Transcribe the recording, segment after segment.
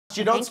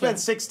You don't spend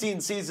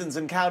 16 seasons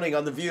and counting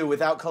on The View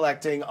without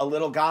collecting a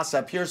little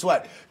gossip. Here's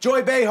what.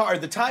 Joy Behar,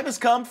 the time has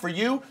come for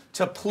you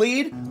to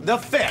plead the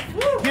fifth.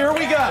 Here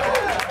we go.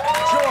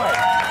 Joy,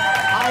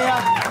 I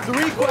have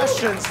 3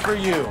 questions for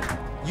you.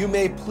 You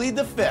may plead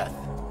the fifth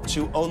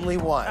to only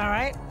one. All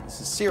right.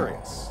 This is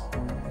serious.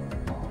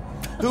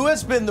 Who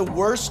has been the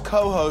worst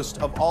co-host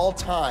of all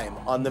time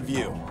on The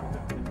View?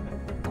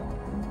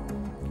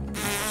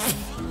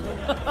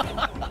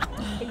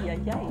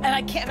 And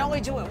I can't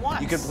only do it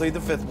once. You can plead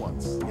the fifth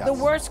once. Yes. The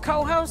worst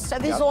co-hosts? Are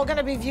these all going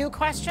to be View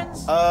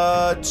questions? 2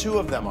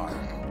 of them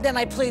are. Then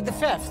I plead the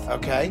fifth.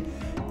 Okay.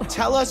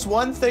 Tell us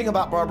one thing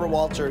about Barbara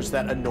Walters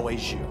that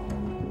annoys you.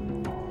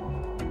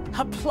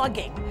 Her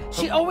plugging.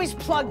 She always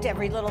plugged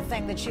every little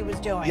thing that she was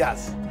doing.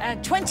 Yes.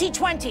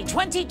 2020,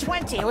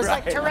 2020. It was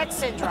like Tourette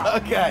syndrome.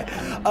 Okay.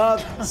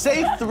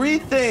 Say 3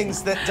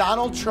 things that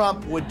Donald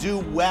Trump would do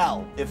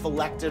well if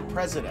elected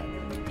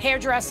president.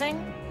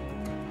 Hairdressing.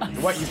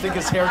 What, you think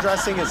his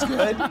hairdressing is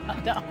good?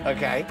 No.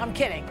 Okay. I'm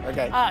kidding.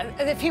 Okay.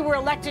 If he were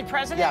elected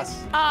president?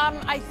 Yes.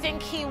 I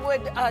think he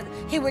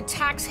would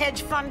tax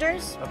hedge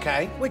funders.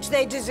 Okay. Which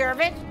they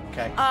deserve it.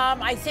 Okay.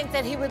 I think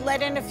that he would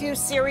let in a few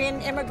Syrian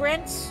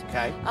immigrants.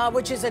 Okay.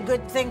 Which is a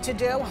good thing to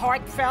do,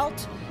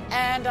 heartfelt.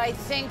 And I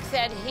think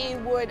that he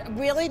would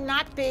really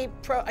not be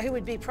he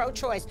would be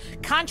pro-choice.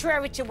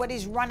 Contrary to what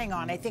he's running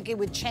on, I think he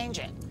would change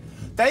it.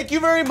 Thank you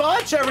very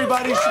much,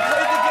 everybody. She played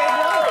the game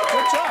well.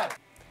 Good job.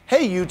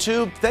 Hey,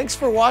 YouTube, thanks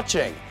for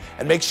watching.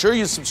 And make sure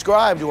you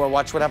subscribe to our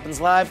Watch What Happens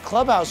Live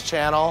Clubhouse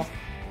channel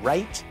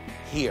right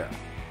here.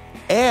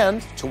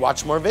 And to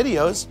watch more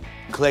videos,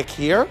 click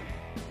here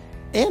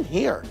and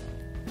here.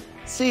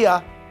 See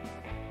ya.